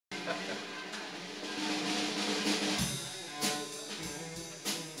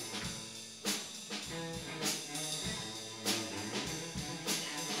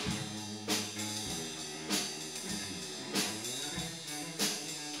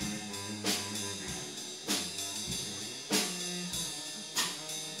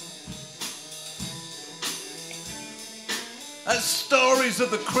as stories of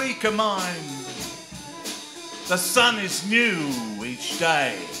the creek are mine. The sun is new each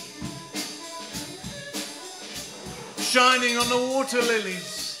day, shining on the water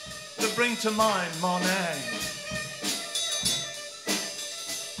lilies that bring to mind Monet.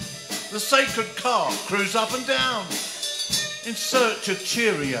 The sacred car crews up and down in search of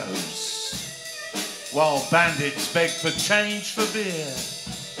Cheerios, while bandits beg for change for beer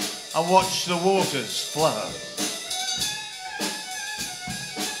and watch the waters flow.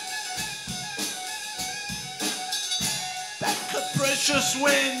 That capricious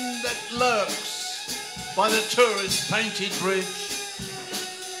wind that lurks by the tourist painted bridge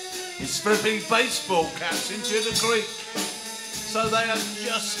is flipping baseball caps into the creek so they are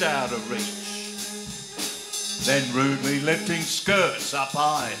just out of reach. Then rudely lifting skirts up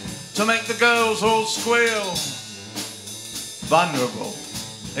high to make the girls all squeal. Vulnerable,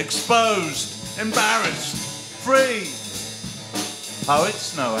 exposed, embarrassed, free.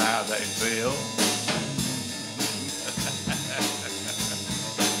 Poets know how they feel.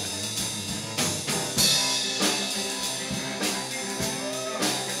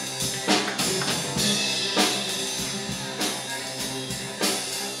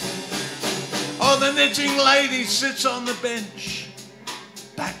 Oh, the knitting lady sits on the bench,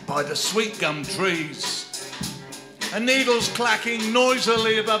 backed by the sweet gum trees, and needles clacking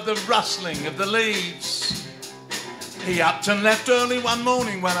noisily above the rustling of the leaves. He upped and left early one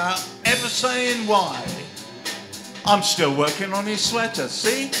morning without ever saying why. I'm still working on his sweater,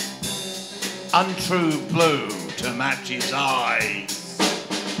 see? Untrue blue to match his eyes.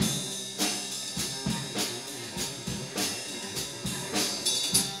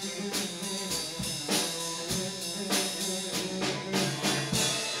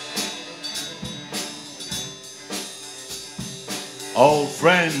 Old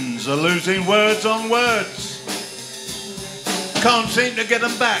friends are losing words on words. Can't seem to get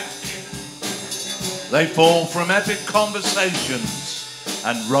them back. They fall from epic conversations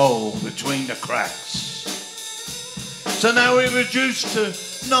and roll between the cracks. So now we're reduced to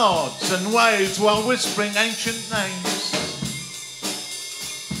nods and waves while whispering ancient names.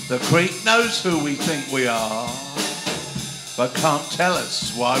 The creek knows who we think we are, but can't tell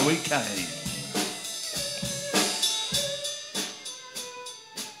us why we came.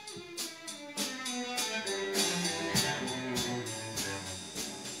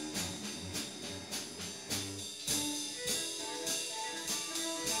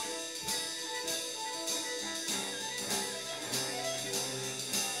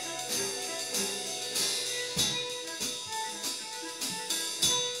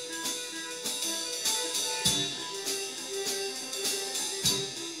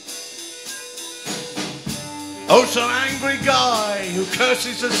 Oh, some angry guy who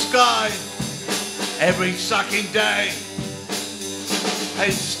curses the sky every sucking day.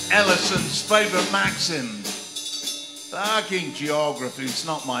 Hates Ellison's favourite maxim. Fucking geography's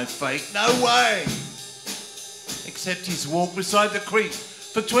not my fate, no way. Except he's walked beside the creek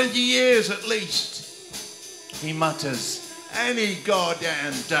for 20 years at least. He mutters, any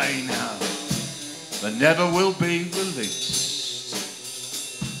goddamn day now, but never will be released.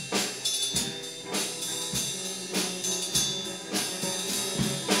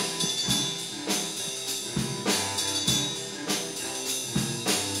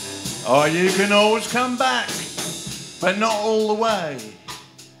 Oh, you can always come back, but not all the way.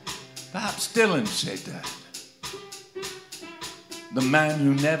 Perhaps Dylan said that. The man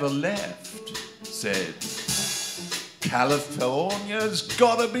who never left said, California's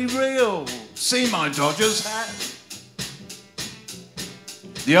gotta be real. See my Dodgers hat?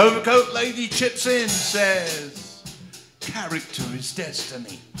 The overcoat lady chips in, says, character is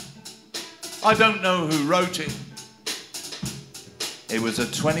destiny. I don't know who wrote it. It was a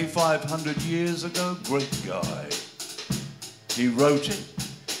 2,500 years ago great guy. He wrote it,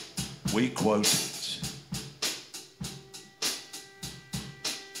 we quote it.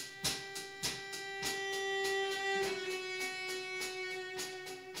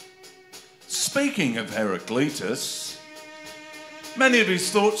 Speaking of Heraclitus, many of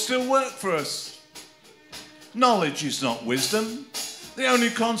his thoughts still work for us. Knowledge is not wisdom. The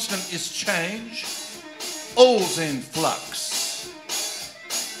only constant is change. All's in flux.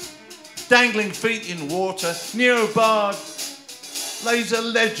 Dangling feet in water, Nero Bard lays a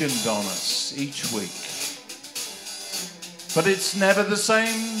legend on us each week. But it's never the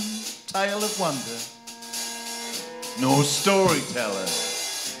same tale of wonder, nor storyteller,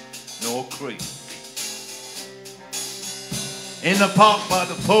 nor creek. In the park by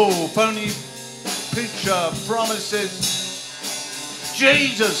the pool, phony preacher promises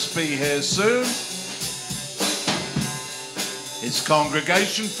Jesus be here soon. This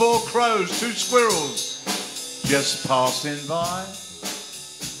congregation, 4 crows, 2 squirrels, just passing by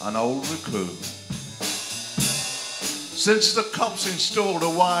an old recruit. Since the cops installed a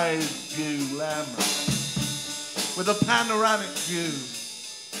wide view camera with a panoramic view,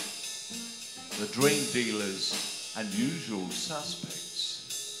 the dream dealers and usual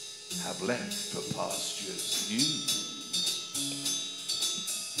suspects have left for pastures new.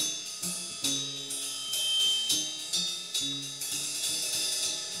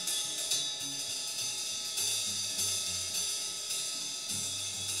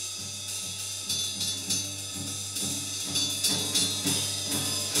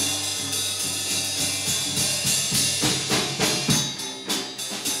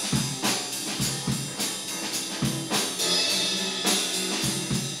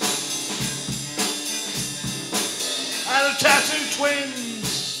 And the tattoo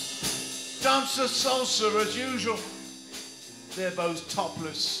twins dance the salsa as usual. They're both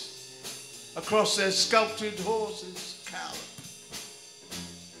topless. Across their sculpted horses gallop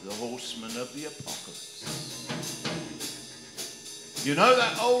the horsemen of the apocalypse. You know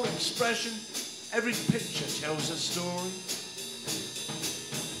that old expression, every picture tells a story.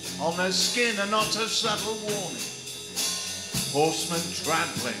 On their skin a not so subtle warning, horsemen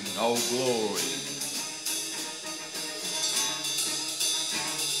trampling old glory.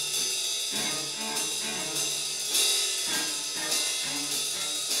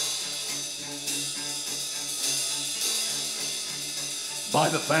 By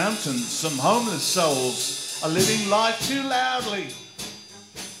the fountains, some homeless souls are living life too loudly.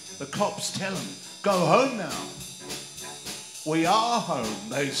 The cops tell them, go home now. We are home,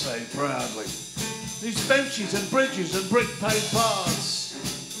 they say proudly. These benches and bridges and brick-paved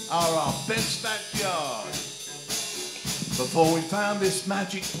paths are our best backyard. Before we found this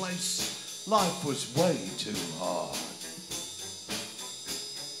magic place, life was way too hard.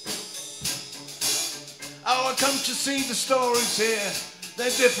 Oh, I come to see the stories here. They're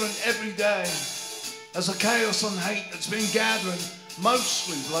different every day, as the chaos and hate that's been gathering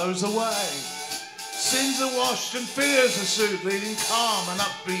mostly blows away. Sins are washed and fears are soothed, leading calm and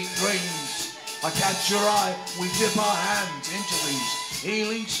upbeat dreams. I catch your eye, we dip our hands into these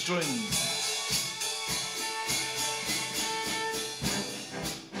healing streams.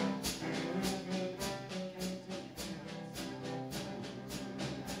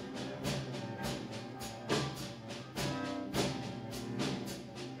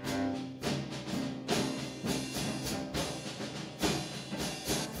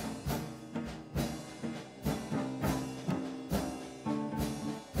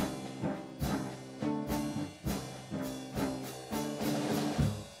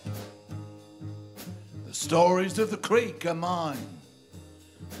 The stories of the creek are mine.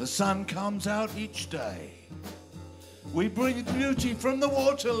 The sun comes out each day. We breathe beauty from the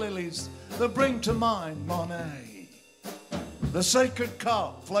water lilies that bring to mind Monet. The sacred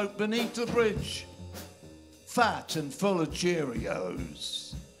carp float beneath the bridge, fat and full of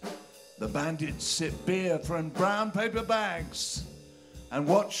Cheerios. The bandits sip beer from brown paper bags and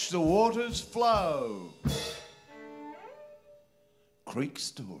watch the waters flow. Creek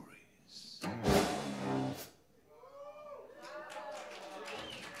stories.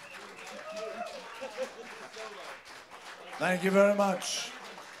 Thank you very much.